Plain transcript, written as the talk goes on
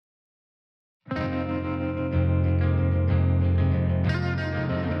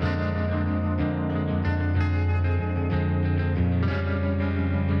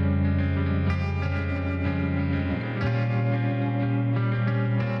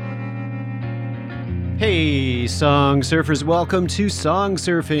Hey, Song Surfers, welcome to Song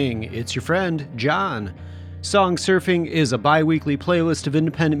Surfing. It's your friend, John. Song Surfing is a bi-weekly playlist of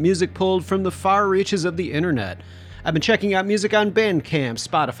independent music pulled from the far reaches of the internet. I've been checking out music on Bandcamp,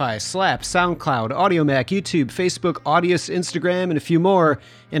 Spotify, Slap, SoundCloud, Audiomack, YouTube, Facebook, Audius, Instagram, and a few more,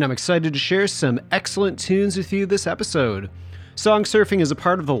 and I'm excited to share some excellent tunes with you this episode. Song Surfing is a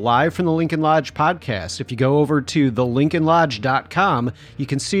part of the Live from the Lincoln Lodge podcast. If you go over to thelincolnlodge.com, you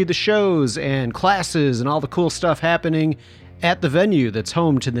can see the shows and classes and all the cool stuff happening at the venue that's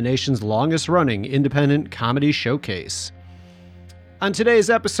home to the nation's longest-running independent comedy showcase. On today's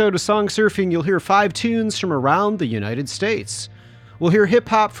episode of Song Surfing, you'll hear 5 tunes from around the United States. We'll hear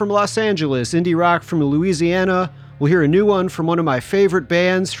hip-hop from Los Angeles, indie rock from Louisiana, we'll hear a new one from one of my favorite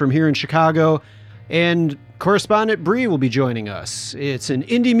bands from here in Chicago, and correspondent Bree will be joining us. It's an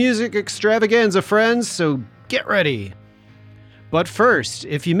indie music extravaganza, friends, so get ready. But first,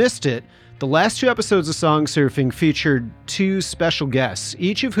 if you missed it, the last 2 episodes of Song Surfing featured 2 special guests,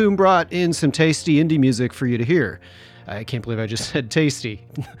 each of whom brought in some tasty indie music for you to hear. I can't believe I just said tasty.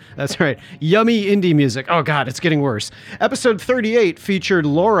 That's right. Yummy indie music. Oh God, it's getting worse. Episode 38 featured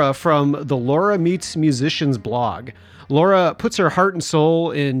Laura from the Laura Meets Musicians blog. Laura puts her heart and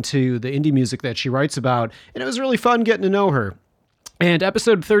soul into the indie music that she writes about, and it was really fun getting to know her. And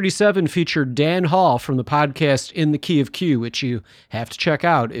episode 37 featured Dan Hall from the podcast In the Key of Q, which you have to check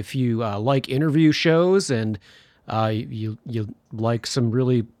out if you like interview shows and you like some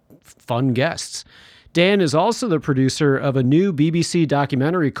really fun guests. Dan is also the producer of a new BBC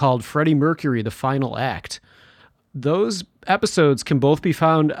documentary called Freddie Mercury, The Final Act. Those episodes can both be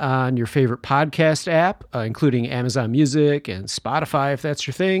found on your favorite podcast app, including Amazon Music and Spotify, if that's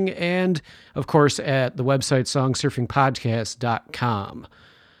your thing, and, of course, at the website songsurfingpodcast.com.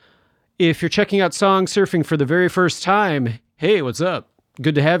 If you're checking out Song Surfing for the very first time, hey, what's up?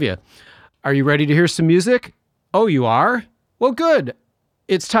 Good to have you. Are you ready to hear some music? Oh, you are? Well, good.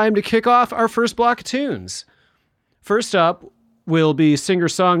 It's time to kick off our first block of tunes. First up will be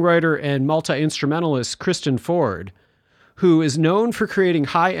singer-songwriter and multi-instrumentalist Kristen Ford, who is known for creating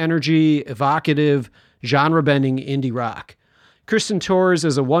high-energy, evocative, genre-bending indie rock. Kristen tours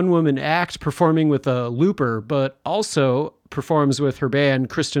as a one-woman act performing with a looper, but also performs with her band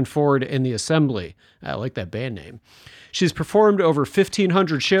Kristen Ford and the Assembly. I like that band name. She's performed over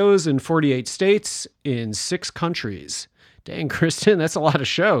 1,500 shows in 48 states in 6 countries. Dang, Kristen, that's a lot of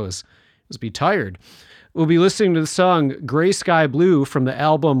shows. Must be tired. We'll be listening to the song Gray Sky Blue from the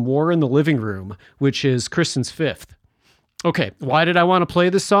album War in the Living Room, which is Kristen's 5th. Okay, why did I want to play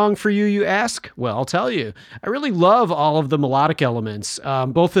this song for you, you ask? Well, I'll tell you. I really love all of the melodic elements,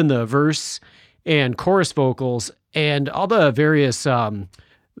 both in the verse and chorus vocals, and all the various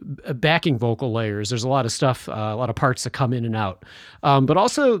backing vocal layers. There's a lot of stuff, a lot of parts that come in and out. But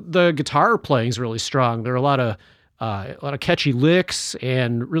also the guitar playing is really strong. There are a lot of catchy licks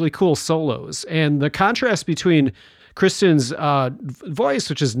and really cool solos. And the contrast between Kristen's voice,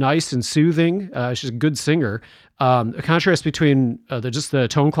 which is nice and soothing, she's a good singer, a contrast between the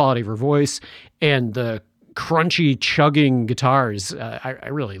tone quality of her voice and the crunchy, chugging guitars, I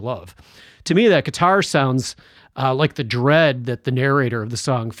really love. To me, that guitar sounds like the dread that the narrator of the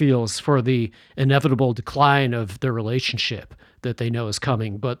song feels for the inevitable decline of their relationship that they know is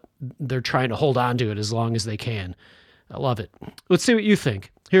coming, but they're trying to hold on to it as long as they can. I love it. Let's see what you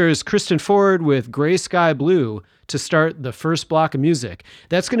think. Here is Kristen Ford with Gray Sky Blue to start the first block of music.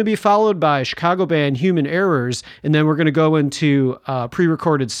 That's going to be followed by Chicago band Human Errors, and then we're going to go into a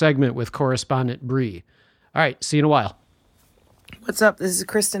pre-recorded segment with correspondent Bree. All right, see you in a while. What's up? This is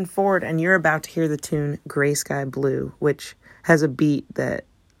Kristen Ford, and you're about to hear the tune Gray Sky Blue, which has a beat that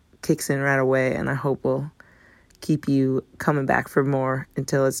kicks in right away, and I hope will keep you coming back for more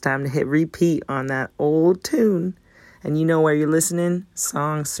until it's time to hit repeat on that old tune. And you know where you're listening?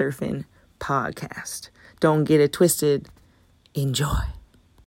 Song Surfing Podcast. Don't get it twisted. Enjoy.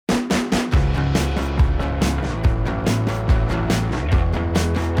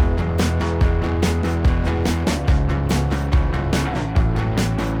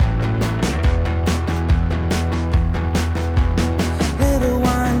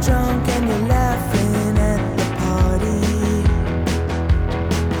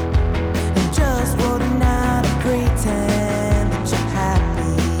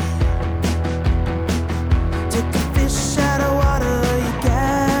 Took a fish out of water, you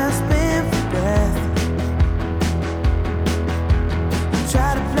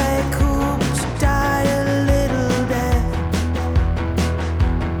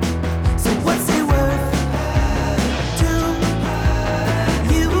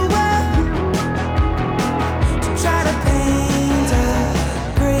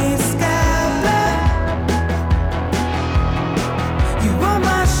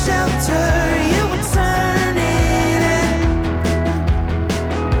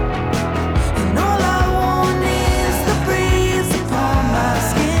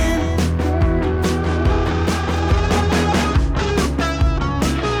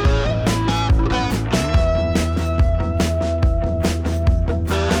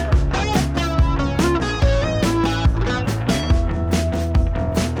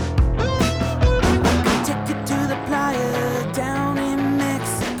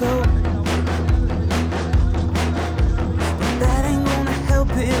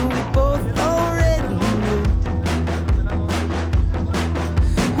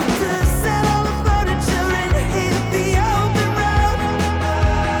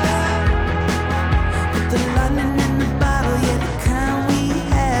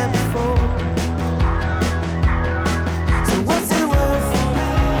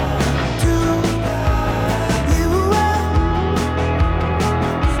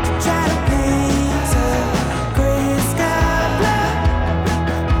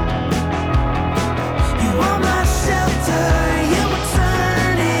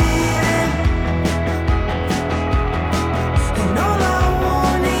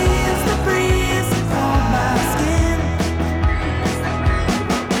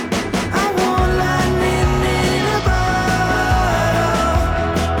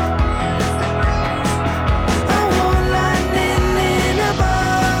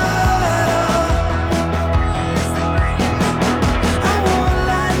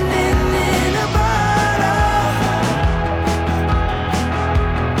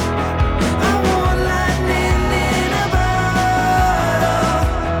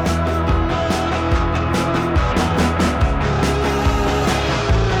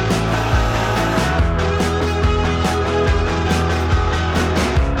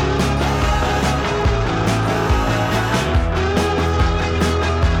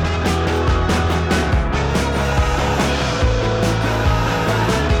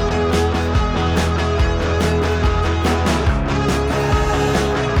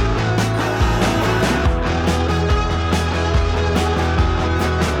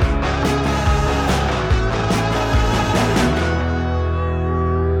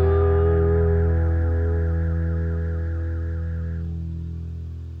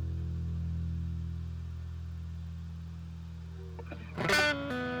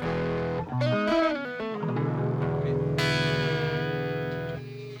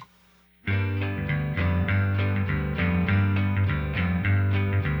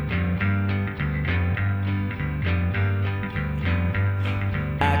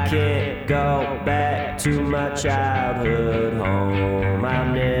can't go back to my childhood home.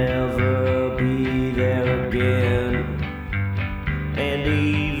 I'll never be there again. And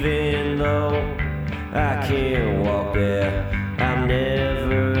even though I can't walk there, I'll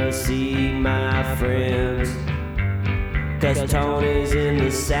never see my friends. 'Cause Tony's in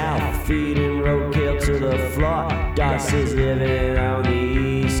the south, feeding roadkill to the floor. Darcy's living on the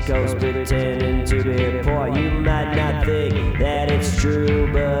east coast, pretending to be poor. You might not think that it's true,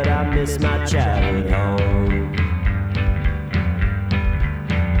 but I miss my childhood home.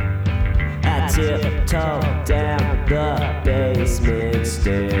 I tiptoe down the basement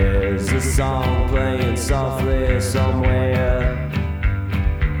stairs, a song playing softly somewhere.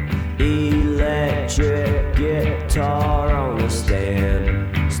 Electric guitar on the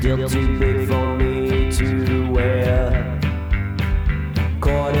stand, still too big for me to wear.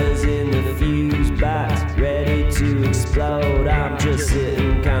 Quarters in the fuse box, ready to explode. I'm just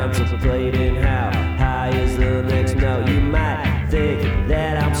sitting contemplating how high is the next note. You might think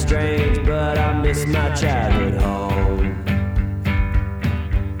that I'm strange, but I miss my childhood home.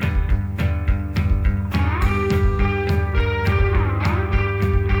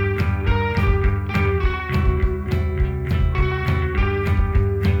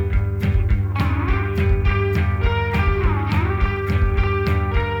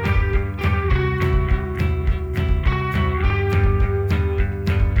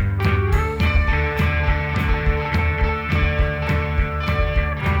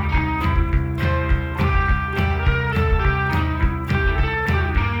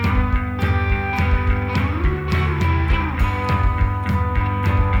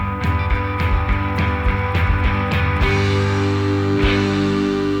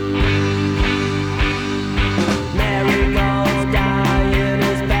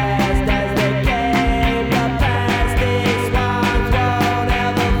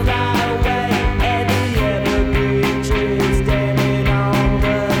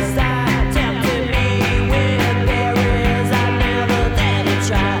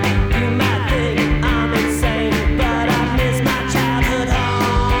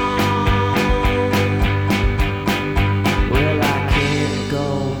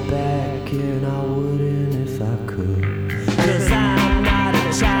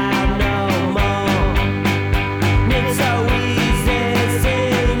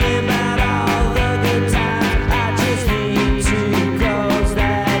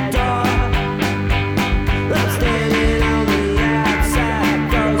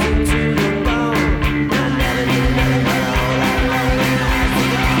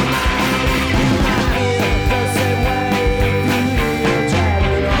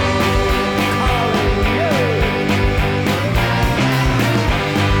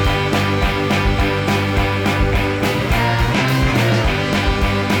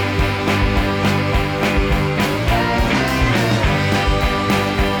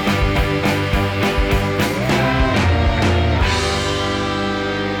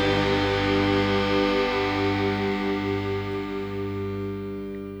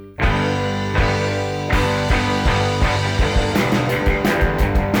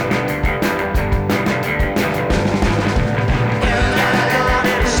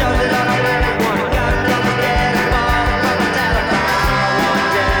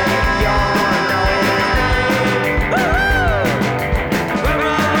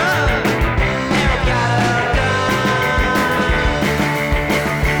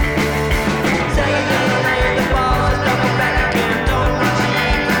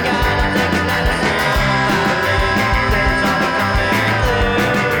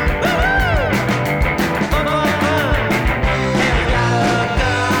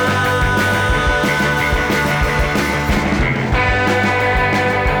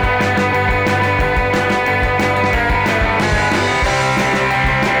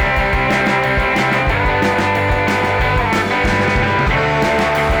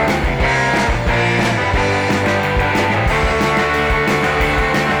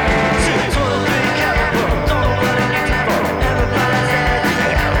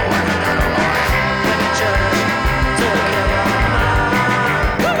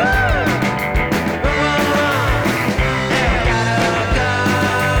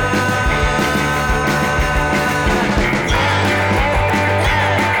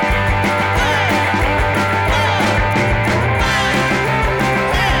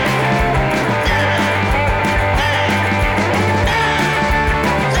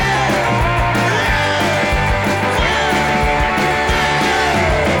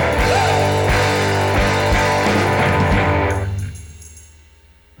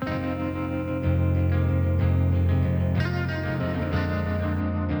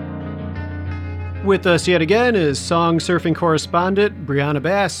 With us yet again is song surfing correspondent Brianna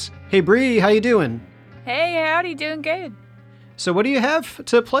Bass. Hey Bree, how you doing? Hey, howdy, doing good. So what do you have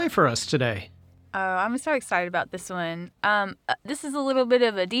to play for us today? Oh, I'm so excited about this one. This is a little bit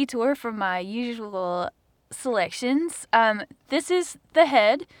of a detour from my usual selections. This is The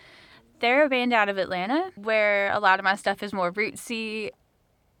Head. They're a band out of Atlanta, where a lot of my stuff is more rootsy.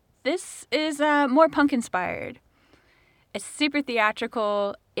 This is more punk-inspired. It's super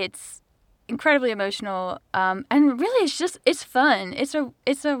theatrical. It's incredibly emotional, and really, it's fun. It's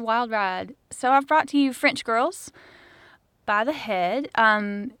a wild ride. So I've brought to you French Girls by The Head.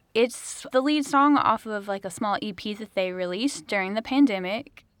 It's the lead song off of like a small EP that they released during the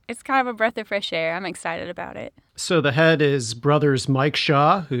pandemic. It's kind of a breath of fresh air. I'm excited about it. So The Head is brothers Mike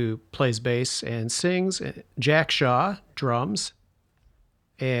Shaw, who plays bass and sings, Jack Shaw, drums,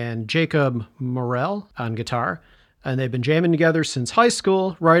 and Jacob Morel on guitar. And they've been jamming together since high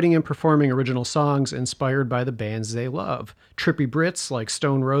school, writing and performing original songs inspired by the bands they love. Trippy Brits like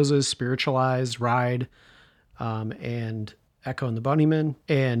Stone Roses, Spiritualized, Ride, and Echo and the Bunnymen,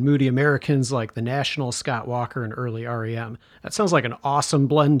 and moody Americans like The National, Scott Walker, and early R.E.M. That sounds like an awesome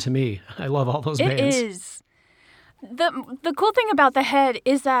blend to me. I love all those bands. It is. The cool thing about The Head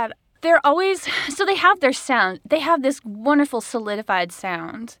is that they're always, so they have their sound. They have this wonderful solidified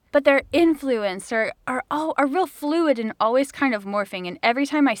sound, but their influence are real fluid and always kind of morphing. And every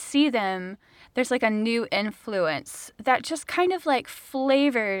time I see them, there's like a new influence that just kind of like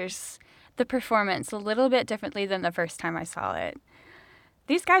flavors the performance a little bit differently than the first time I saw it.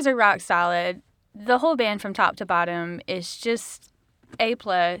 These guys are rock solid. The whole band from top to bottom is just A+.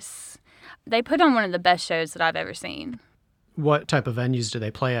 They put on one of the best shows that I've ever seen. What type of venues do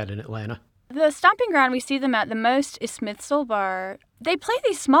they play at in Atlanta? The stomping ground we see them at the most is Smith Soul Bar. They play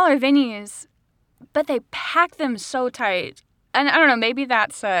these smaller venues, but they pack them so tight. And I don't know, maybe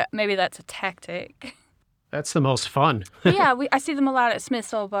that's a tactic. That's the most fun. Yeah, I see them a lot at Smith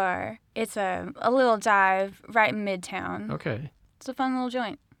Soul Bar. It's a little dive right in Midtown. Okay. It's a fun little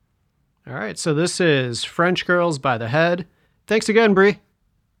joint. All right, so this is French Girls by The Head. Thanks again, Bree.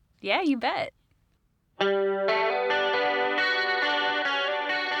 Yeah, you bet.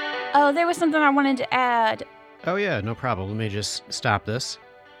 Oh, there was something I wanted to add. Oh, yeah, no problem. Let me just stop this.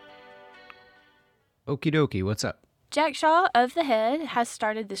 Okie dokie, what's up? Jack Shaw of The Head has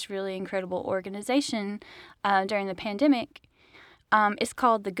started this really incredible organization during the pandemic. It's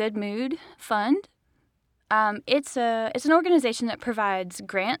called the Good Mood Fund. It's an organization that provides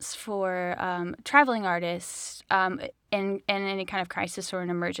grants for traveling artists in any kind of crisis or an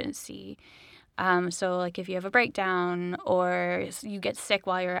emergency. So like if you have a breakdown or you get sick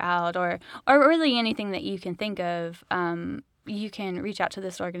while you're out or really anything that you can think of, you can reach out to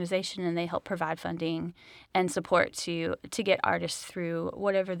this organization and they help provide funding and support to get artists through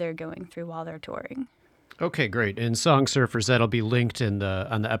whatever they're going through while they're touring. Okay, great. And Song Surfers, that'll be linked on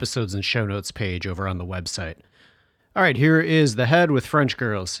the episodes and show notes page over on the website. All right, here is The Head with French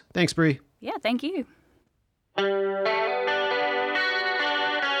Girls. Thanks, Bree. Yeah, thank you.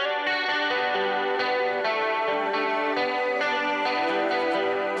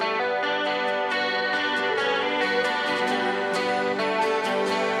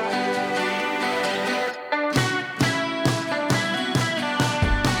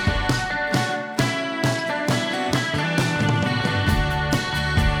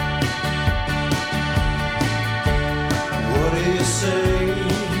 What do you say?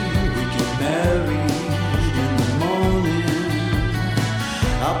 We get married in the morning.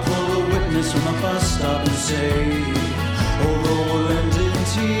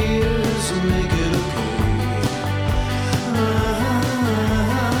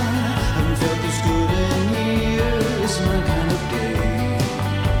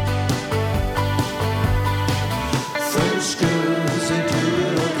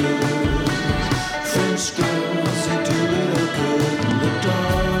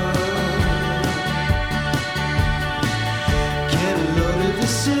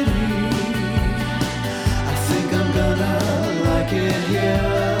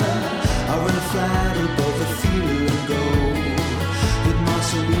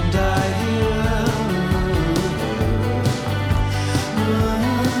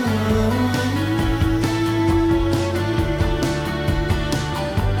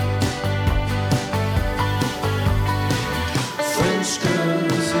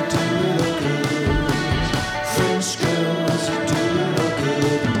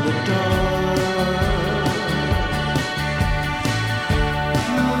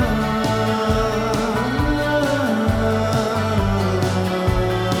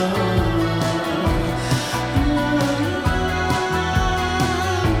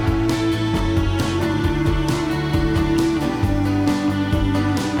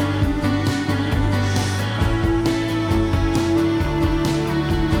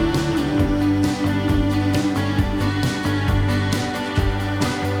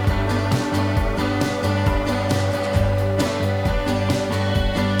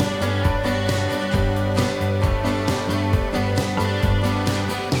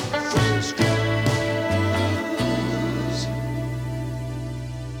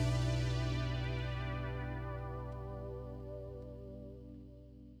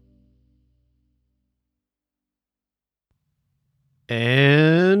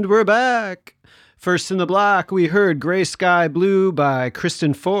 And we're back. First in the block, we heard Gray Sky Blue by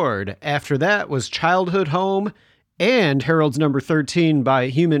Kristen Ford. After that was Childhood Home and Harold's Number 13 by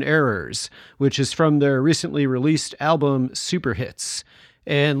Human Errors, which is from their recently released album Super Hits.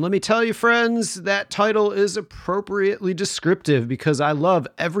 And let me tell you, friends, that title is appropriately descriptive because I love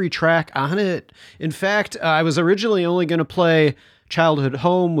every track on it. In fact, I was originally only going to play Childhood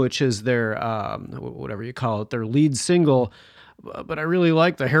Home, which is their, whatever you call it, their lead single. But I really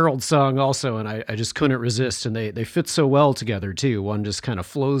like the Harold song also, and I just couldn't resist. And they fit so well together, too. One just kind of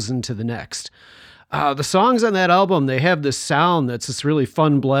flows into the next. The songs on that album, they have this sound that's this really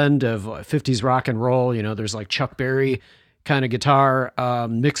fun blend of 50s rock and roll. You know, there's like Chuck Berry kind of guitar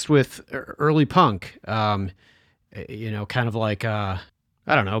mixed with early punk. You know, kind of like, I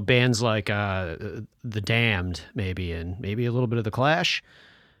don't know, bands like The Damned, maybe, and maybe a little bit of The Clash.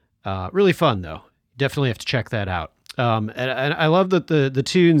 Really fun, though. Definitely have to check that out. And I love that the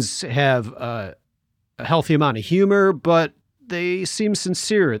tunes have a healthy amount of humor, but they seem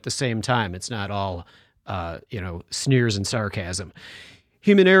sincere at the same time. It's not all, sneers and sarcasm.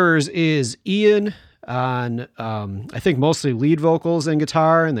 Human Errors is Ian on, I think, mostly lead vocals and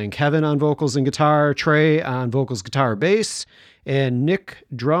guitar, and then Kevin on vocals and guitar, Trey on vocals, guitar, bass, and Nick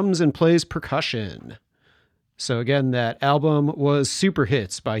drums and plays percussion. So again, that album was Super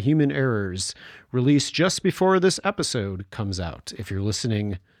Hits by Human Errors, released just before this episode comes out, if you're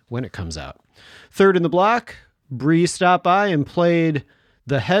listening when it comes out. Third in the block, Bree stopped by and played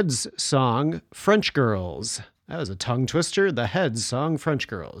The Heads song, French Girls. That was a tongue twister. The Heads song, French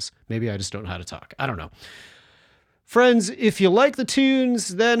Girls. Maybe I just don't know how to talk. I don't know. Friends, if you like the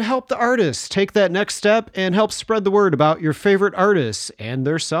tunes, then help the artists take that next step and help spread the word about your favorite artists and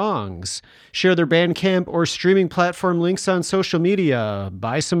their songs. Share their Bandcamp or streaming platform links on social media.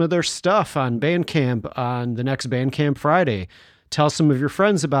 Buy some of their stuff on Bandcamp on the next Bandcamp Friday. Tell some of your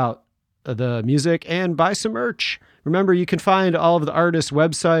friends about the music and buy some merch. Remember, you can find all of the artists'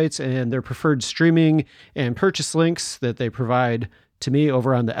 websites and their preferred streaming and purchase links that they provide to me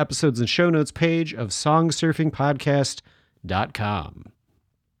over on the episodes and show notes page of songsurfingpodcast.com.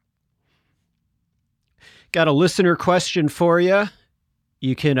 Got a listener question for you.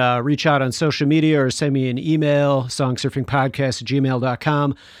 You can reach out on social media or send me an email,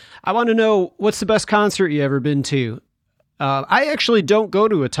 songsurfingpodcast@gmail.com. I want to know, what's the best concert you ever been to? I actually don't go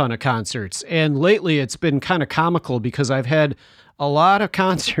to a ton of concerts, and lately it's been kind of comical because I've had a lot of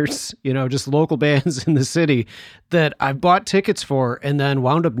concerts, just local bands in the city that I've bought tickets for and then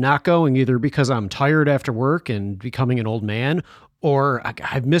wound up not going, either because I'm tired after work and becoming an old man, or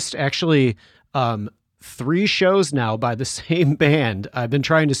I've missed actually 3 shows now by the same band. I've been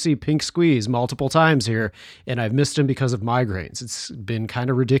trying to see Pink Squeeze multiple times here, and I've missed them because of migraines. It's been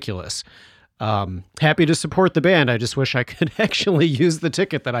kind of ridiculous. Happy to support the band. I just wish I could actually use the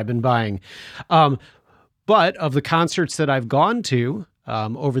ticket that I've been buying. But of the concerts that I've gone to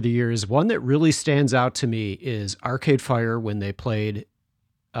over the years, one that really stands out to me is Arcade Fire when they played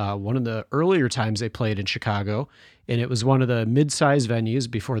one of the earlier times they played in Chicago. And it was one of the mid-sized venues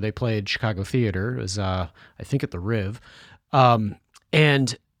before they played Chicago Theater. It was, I think, at the Riv.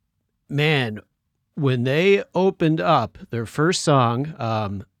 And man, when they opened up their first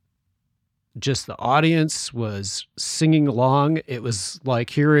song, just the audience was singing along. It was like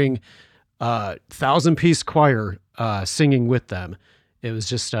hearing 1,000-piece choir singing with them. It was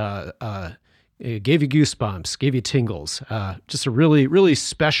just it gave you goosebumps, gave you tingles. Just a really, really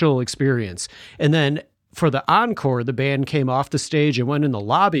special experience. And then for the encore, the band came off the stage and went in the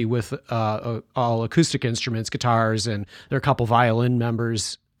lobby with all acoustic instruments, guitars, and there are a couple violin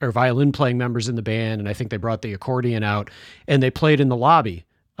playing members in the band. And I think they brought the accordion out and they played in the lobby.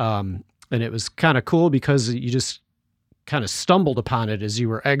 And it was kind of cool because you just kind of stumbled upon it as you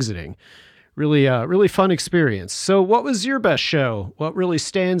were exiting. Really, really fun experience. So what was your best show? What really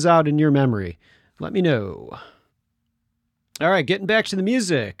stands out in your memory? Let me know. All right, getting back to the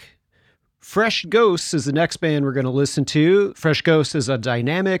music. Fresh Ghosts is the next band we're going to listen to. Fresh Ghosts is a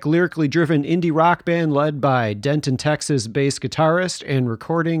dynamic, lyrically driven indie rock band led by Denton, Texas bass guitarist and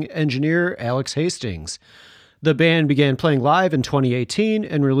recording engineer Alex Hastings. The band began playing live in 2018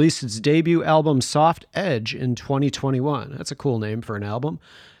 and released its debut album Soft Edge in 2021. That's a cool name for an album.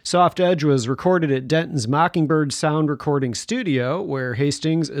 Soft Edge was recorded at Denton's Mockingbird Sound Recording Studio, where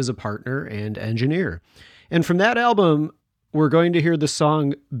Hastings is a partner and engineer. And from that album, we're going to hear the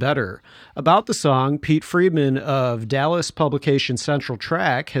song Better. About the song, Pete Friedman of Dallas publication Central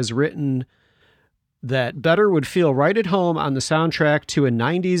Track has written that Better would feel right at home on the soundtrack to a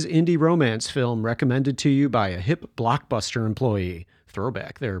 90s indie romance film recommended to you by a hip Blockbuster employee.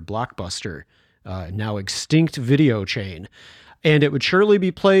 Throwback there, Blockbuster, now extinct video chain. And it would surely be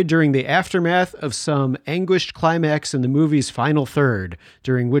played during the aftermath of some anguished climax in the movie's final third,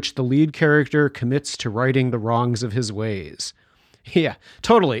 during which the lead character commits to righting the wrongs of his ways. Yeah,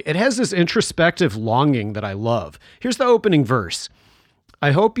 totally. It has this introspective longing that I love. Here's the opening verse.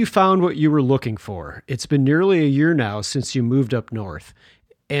 I hope you found what you were looking for. It's been nearly a year now since you moved up north.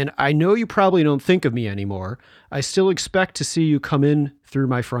 And I know you probably don't think of me anymore. I still expect to see you come in through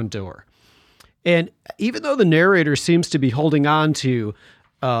my front door. And even though the narrator seems to be holding on to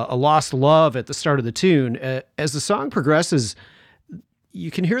a lost love at the start of the tune, as the song progresses, you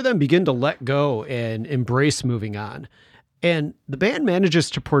can hear them begin to let go and embrace moving on. And the band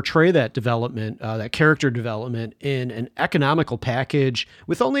manages to portray that development, that character development, in an economical package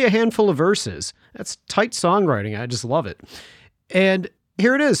with only a handful of verses. That's tight songwriting. I just love it. And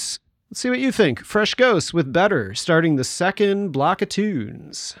here it is. Let's see what you think. Fresh Ghosts with Better, starting the second block of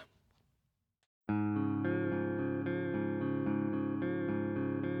tunes.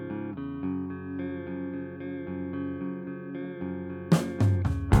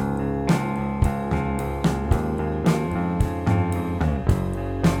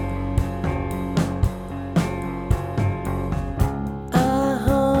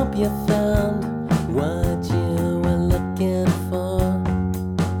 You found what you were looking for.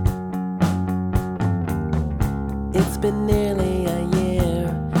 It's been nearly a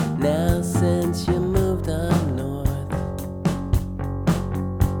year now since you moved up north.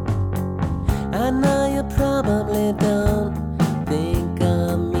 I know you probably don't think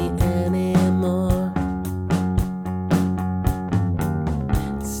of me anymore.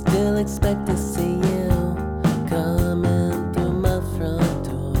 Still expect to see you coming through my front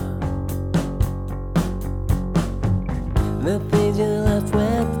door. The things you left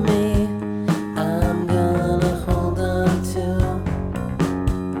with me, I'm gonna hold on to.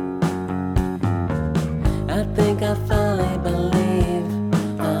 I think I finally believe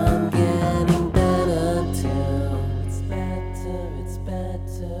I'm getting better too. It's better, it's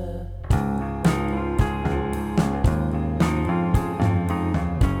better.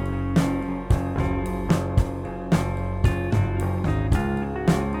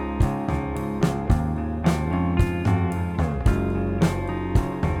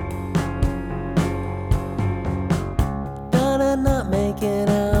 Not make it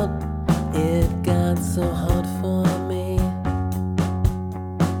out, it got so hard for me.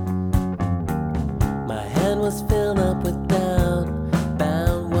 My head was filled up with doubt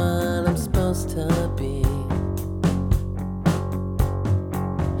about what I'm supposed to be.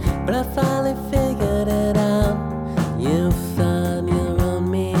 But I finally figured it out. You found your own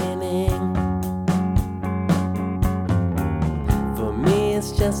meaning. For me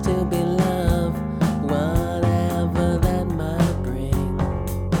it's just to be loved, whatever that might bring.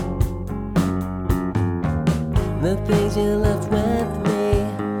 The things you left with me,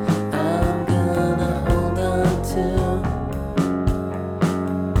 I'm gonna hold on to.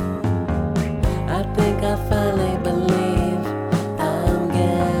 I think I finally believe I'm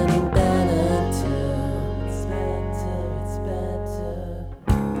getting better too. It's better, it's better.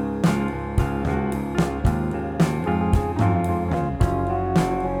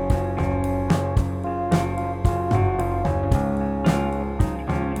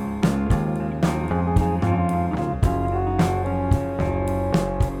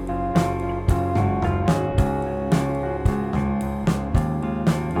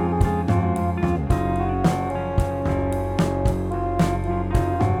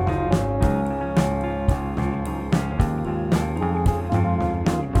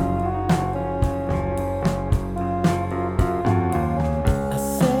 I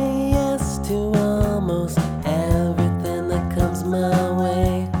say yes to almost everything that comes my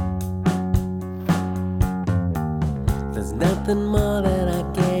way. There's nothing more that I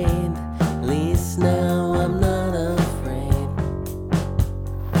gained, at least now I'm not afraid.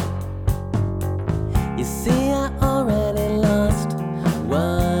 You see, I already lost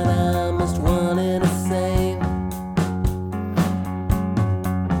what I most wanted to save.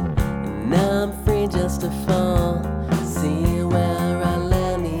 And now I'm free just to fall, see where I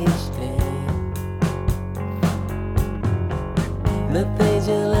land each day. The things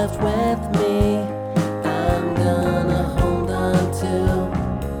you left with me, I'm gonna hold on to.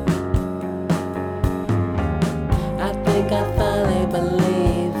 I think I finally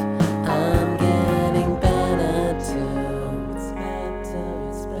believe I'm getting better too. It's better,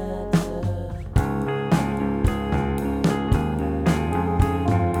 it's better.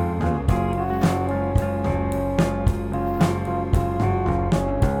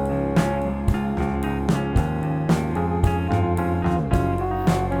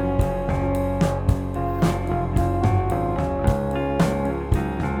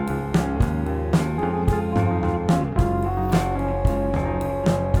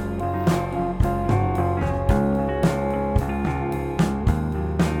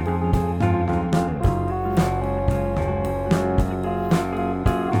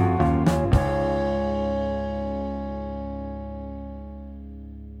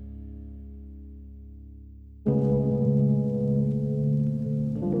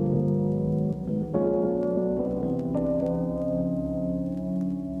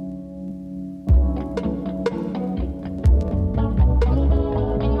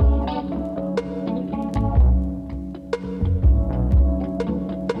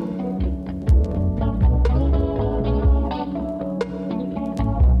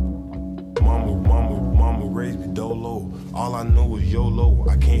 All I know is YOLO.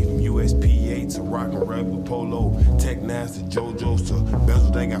 I came from USPA to rockin' regular polo. Tech Nas to JoJo's to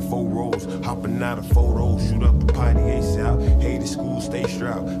bezels, they got 4 rows. Hopping out of photos, shoot up the potty ASAP. Hated school, stay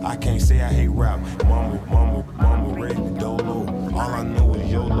strapped. I can't say I hate rap. Mama, ready to dolo. All I know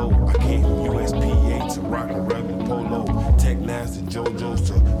is YOLO. I came from USPA to rockin' regular polo. Tech Nas to JoJo's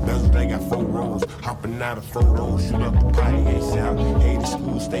to bezels, they got 4 rows. Hopping out of photos, shoot up the potty ASAP. Hated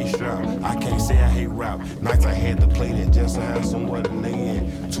school, stay strapped. I can't say I hate rap. Nights I had to play that just to have somewhere to lay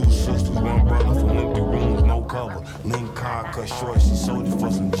in. 2 sisters, 1 brother for empty rooms, no cover. Link car cut short, she sold it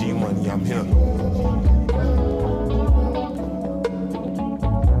for some G money. I'm here.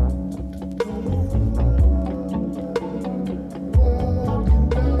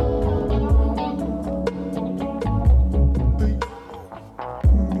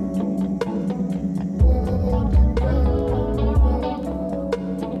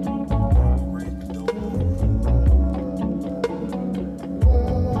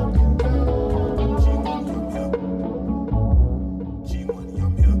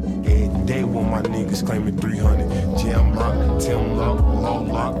 Claiming 300, jam lock, Tim lock, low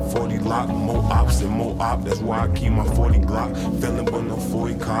lock, 40 lock, more ops and more op. That's why I keep my 40 Glock. Feeling with no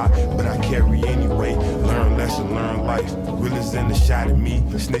 40 car, but I carry anyway. Learn lesson, learn life. Realers in the shot at me,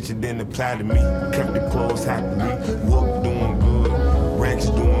 snitching in the plot at me. Kept the clothes happily. Whoop doing good, Rex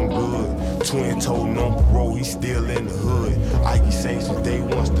doing good. Twin told no parole, he still in the hood. Ike Saints since day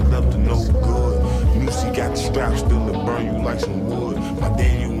one, still up to no good. Moosey got the strap, still to burn you like some wood. My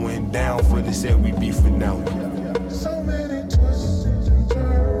daddy went down for this, said we beefing now. So many twists and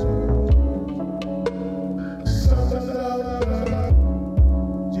turns. So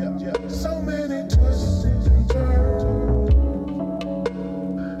many twists and turns.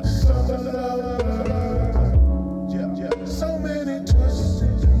 So many twists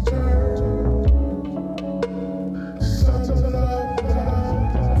and turns.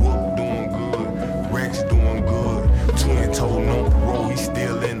 Whoop doing good, Rex doing good. Twin told no parole, he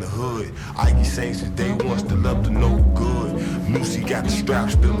still in the hood. Ike Saints since day one, still up to no good. Moosey got the strap,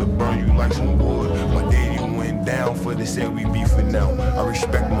 still to burn you like some wood. My daddy went down for this, said we beefing now. I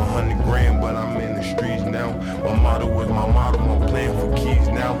respect my 100 grand, but I'm in the streets now. My motto is my motto, I'm playing for keys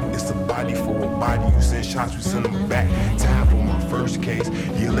now. It's a body for a body, you send shots, we send them back. Time for my first case,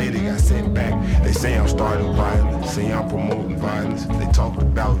 year later got sent back. They say I'm starting violence, say I'm promoting violence. They talked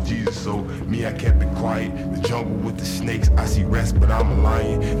about Jesus, so me, I kept it quiet. The jungle with the snakes, I see rest, but I'm a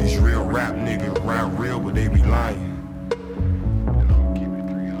lion. These real rap niggas rap real, but they be lying.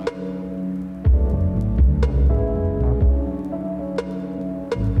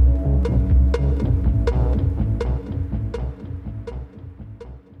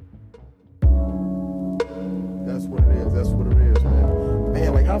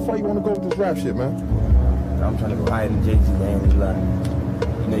 Rap shit, man. I'm trying to go higher than Jay-Z, man.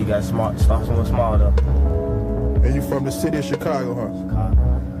 You know, you gotta start somewhere small, though. And you from the city of Chicago, huh? Chicago.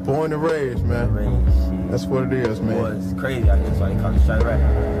 Born and raised, man. Shit. That's what it is, man. Boy, it's crazy out here, that's why they call it Chirac.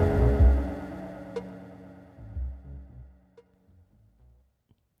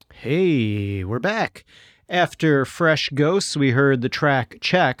 Hey, we're back. After Fresh Ghosts, we heard the track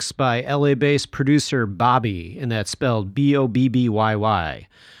Checks by LA-based producer Bobby, and that's spelled Bobbyy.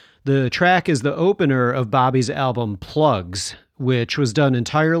 The track is the opener of Bobby's album Plugs, which was done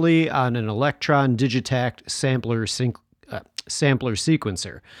entirely on an Electron Digitact sampler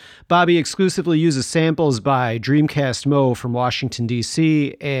sequencer. Bobby exclusively uses samples by Dreamcast Mo from Washington,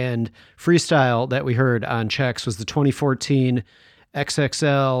 D.C., and Freestyle that we heard on Checks was the 2014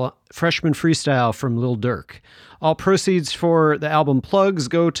 XXL Freshman Freestyle from Lil Durk. All proceeds for the album Plugs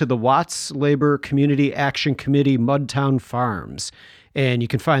go to the Watts Labor Community Action Committee Mudtown Farms. And you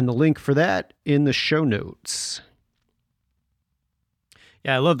can find the link for that in the show notes.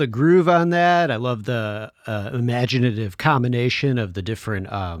 Yeah, I love the groove on that. I love the imaginative combination of the different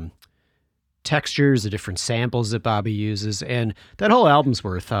textures, the different samples that Bobby uses. And that whole album's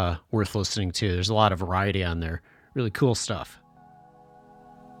worth listening to. There's a lot of variety on there. Really cool stuff.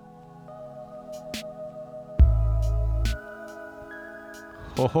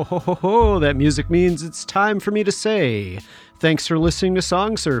 Ho, ho, ho, ho, ho. That music means it's time for me to say thanks for listening to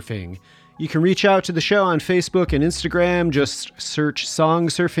Song Surfing. You can reach out to the show on Facebook and Instagram. Just search Song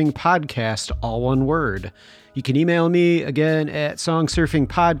Surfing Podcast, all one word. You can email me again at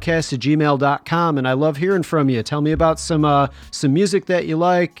songsurfingpodcast@gmail.com, and I love hearing from you. Tell me about some music that you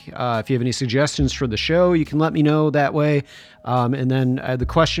like. If you have any suggestions for the show, you can let me know that way. And then I had the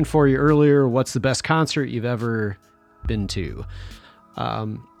question for you earlier, what's the best concert you've ever been to?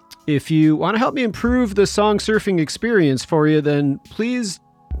 If you want to help me improve the song surfing experience for you, then please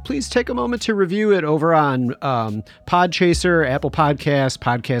please take a moment to review it over on Podchaser, Apple Podcasts,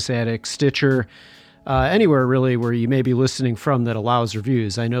 Podcast Addict, Stitcher, anywhere really where you may be listening from that allows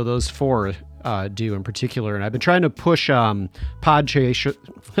reviews. I know those 4 do in particular, and I've been trying to push Podchaser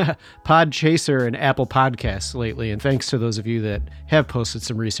and Apple Podcasts lately, and thanks to those of you that have posted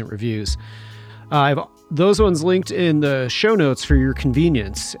some recent reviews. I have those ones linked in the show notes for your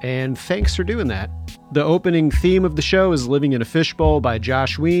convenience, and thanks for doing that. The opening theme of the show is Living in a Fishbowl by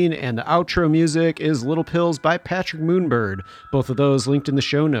Josh Ween, and the outro music is Little Pills by Patrick Moonbird. Both of those linked in the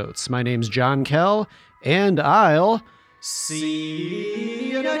show notes. My name's John Kell, and I'll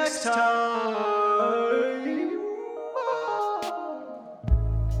see you next time.